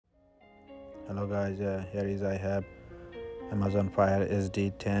Hello guys, here is I have Amazon Fire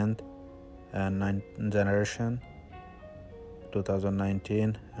SD 10th and 9th generation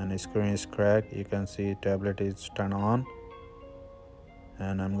 2019, and the screen is cracked. You can see tablet is turned on,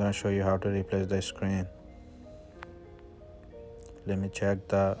 and I'm gonna show you how to replace the screen. Let me check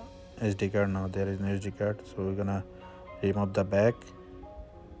the SD card. Now there is no SD card, so we're gonna remove the back.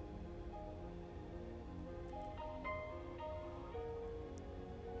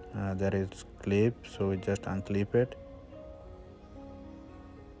 There is clip, so we just unclip it.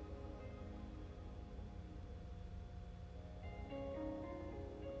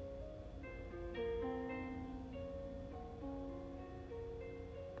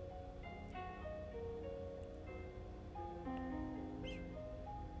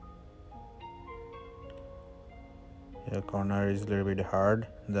 Your corner is a little bit hard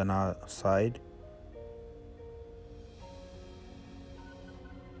than our side.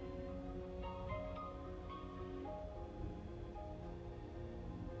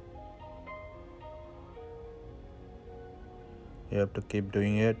 You have to keep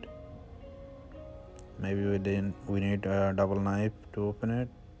doing it. Maybe we need a double knife to open it.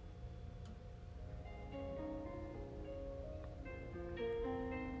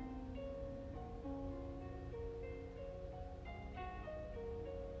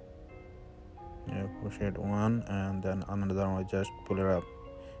 You push it one and then another one, just pull it up.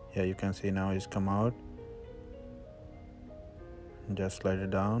 Yeah, you can see now it's come out. Just slide it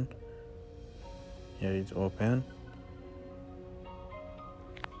down. Here it's open.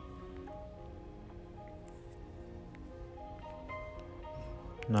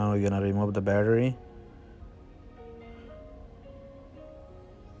 Now we're gonna remove the battery.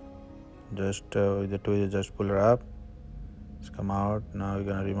 Just with the tool, you just pull it up. It's come out. Now we're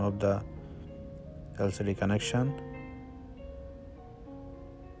gonna remove the LCD connection.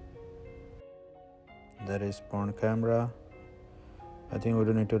 There is front camera. I think we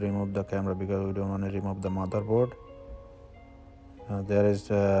don't need to remove the camera because we don't want to remove the motherboard. There is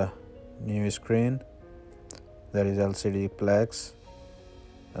the new screen. There is LCD plex,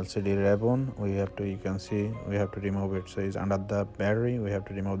 LCD ribbon. You can see we have to remove it. So it's under the battery. We have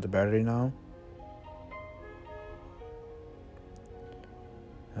to remove the battery now.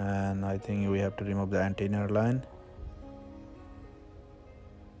 And I think we have to remove the antenna line.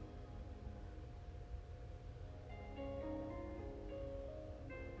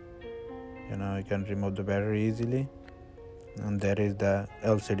 You can remove the battery easily. And there is the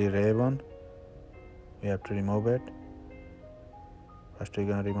LCD ribbon. We have to remove it. First we're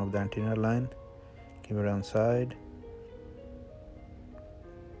gonna remove the antenna line. Keep it on side.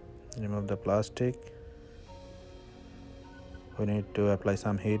 Remove the plastic. We need to apply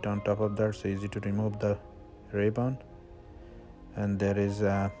some heat on top of that, so easy to remove the ribbon. And there is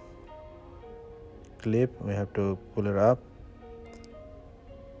a clip. We have to pull it up.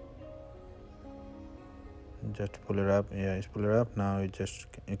 Just pull it up. Yeah, it's pull it up. Now you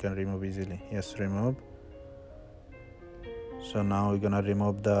can remove easily. Yes, remove. So now we're gonna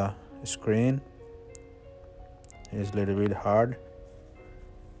remove the screen. It's a little bit hard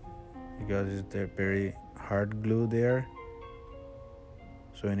because it's the very hard glue there.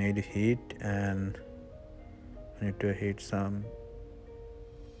 So we need heat, and we need to heat some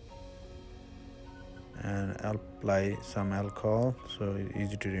and apply some alcohol, so it's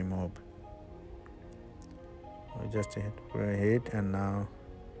easy to remove. We just hit heat, and now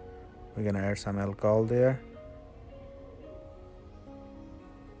we're gonna add some alcohol there.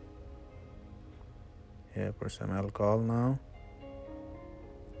 Here, put some alcohol now.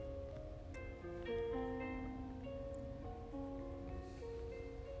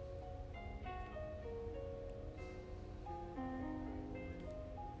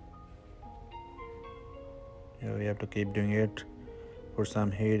 Here we have to keep doing it. Put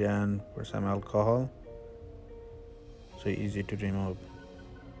some heat and put some alcohol. So easy to remove.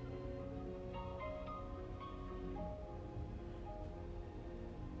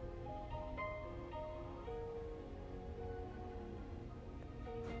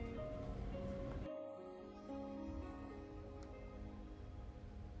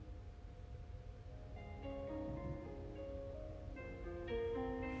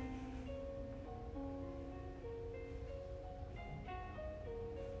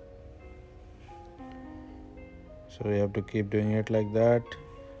 So we have to keep doing it like that.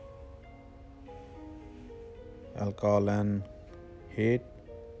 Alcohol and heat.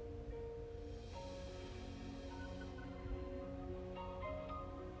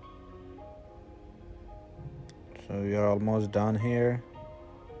 So we are almost done here.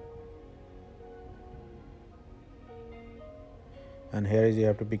 And here is, you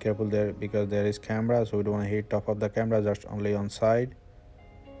have to be careful there because there is camera, so we don't want to hit top of the camera, just only on side.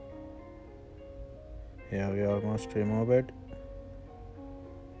 Yeah, we almost remove it.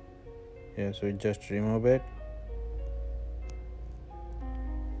 Yes, we just remove it.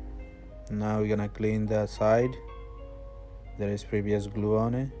 Now we're gonna clean the side. There is previous glue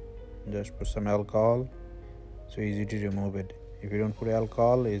on it. Just put some alcohol, so easy to remove it. If you don't put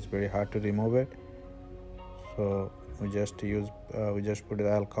alcohol, it's very hard to remove it. So we just put the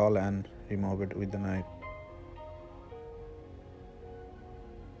alcohol and remove it with the knife.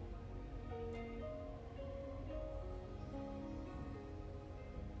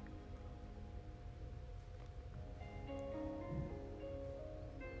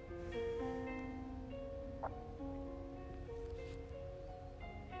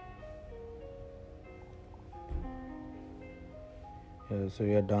 So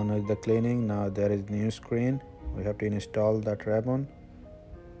we are done with the cleaning. Now there is new screen. We have to install that ribbon.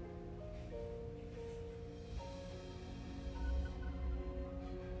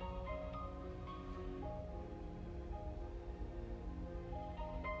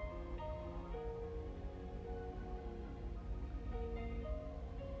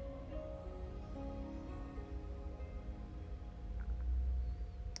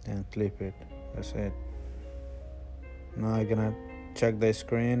 And clip it. That's it. Now I'm gonna check the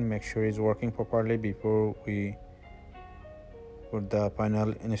screen, make sure it's working properly before we put the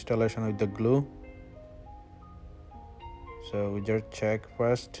final installation with the glue. So we just check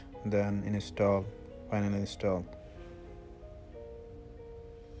first, then install, final install.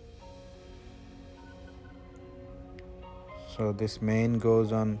 So this main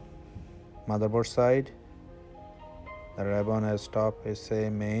goes on motherboard side. The ribbon as top is say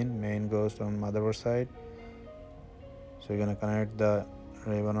main goes on motherboard side. So we're gonna connect the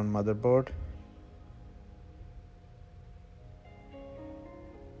ribbon on motherboard.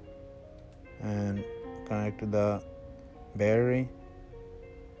 And connect to the battery.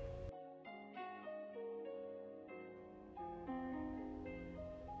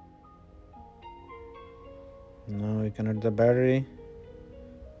 Now we connect the battery.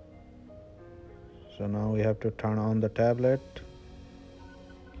 So now we have to turn on the tablet.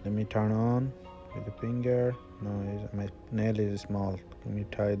 Let me turn on with the finger. No, my nail is small. Let me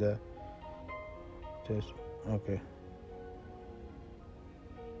tie the just okay.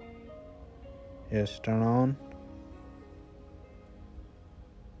 Yes, turn on.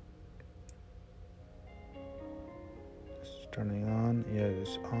 It's turning on. Yes,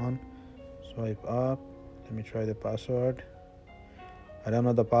 it's on. Swipe up. Let me try the password. I don't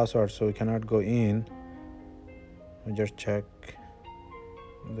know the password, so we cannot go in. We just check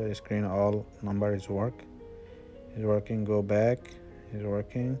the screen. All number is working. Go back. Is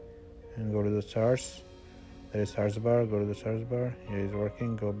working, and go to the search. There is search bar. Go to the search bar. Here is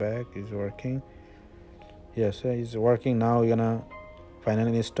working. Go back. Is working. Yes, it's working. Now we're gonna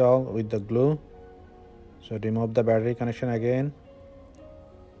finally install with the glue. So remove the battery connection again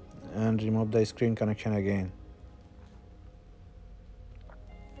and remove the screen connection again.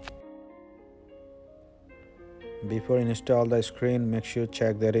 Before install the screen, make sure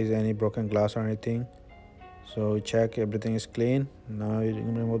check there is any broken glass or anything. So check everything is clean. Now you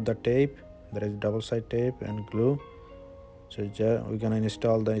remove the tape. There is double side tape and glue. So we're gonna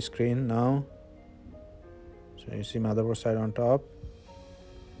install the screen now. So you see motherboard side on top.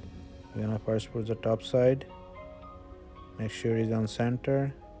 We're gonna first put the top side. Make sure it's on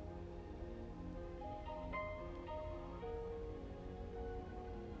center.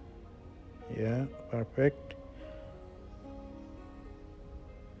 Yeah, perfect.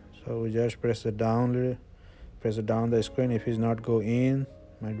 So we just press it down the screen. If it's not go in,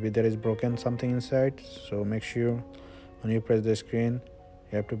 might be there is broken something inside. So make sure when you press the screen,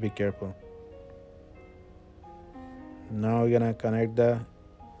 you have to be careful. Now we're gonna connect the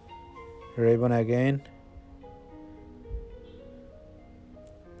ribbon again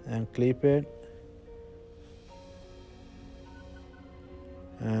and clip it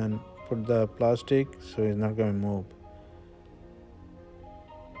and put the plastic so it's not going to move.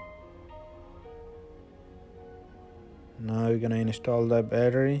 Now we're going to install the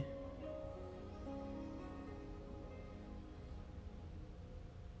battery.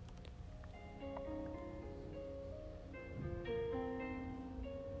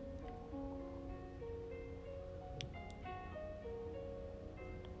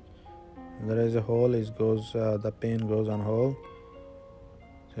 There is a hole, the pin goes on hole.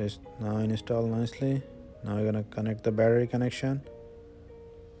 So it's now installed nicely. Now we're gonna connect the battery connection.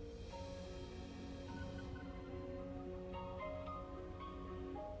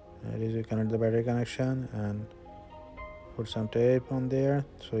 There is, you connect the battery connection and put some tape on there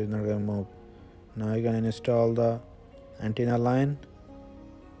so it's not gonna move. Now you're gonna install the antenna line,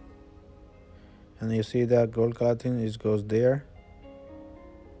 and you see that gold color thing is goes there.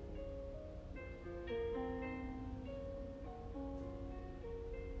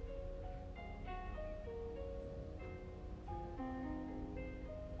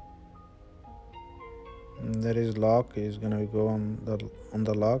 And there is lock is gonna go on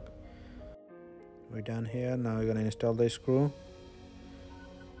the lock. We're done here. Now we're gonna install the screw.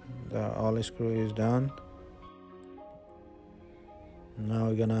 The all screw is done. Now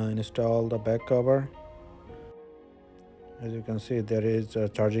we're gonna install the back cover. As you can see, there is a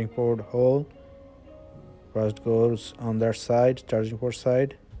charging port hole. First goes on that side, charging port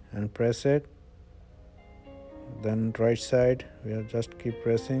side, and press it. Then right side, we will just keep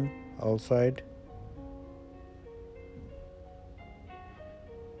pressing all side.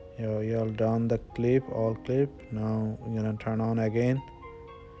 You all done the clip, all clip. Now we're gonna turn on again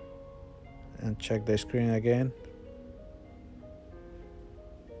and check the screen again.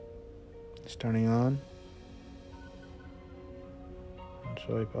 It's turning on. And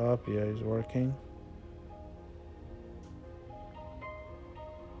swipe up, yeah, it's working.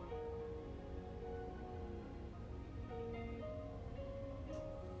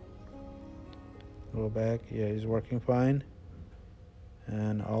 Go back, yeah, it's working fine.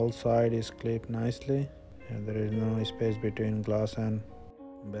 And all side is clipped nicely, and there is no space between glass and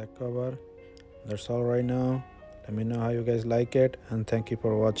back cover. That's all right now. Let me know how you guys like it, and thank you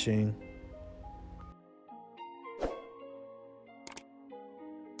for watching.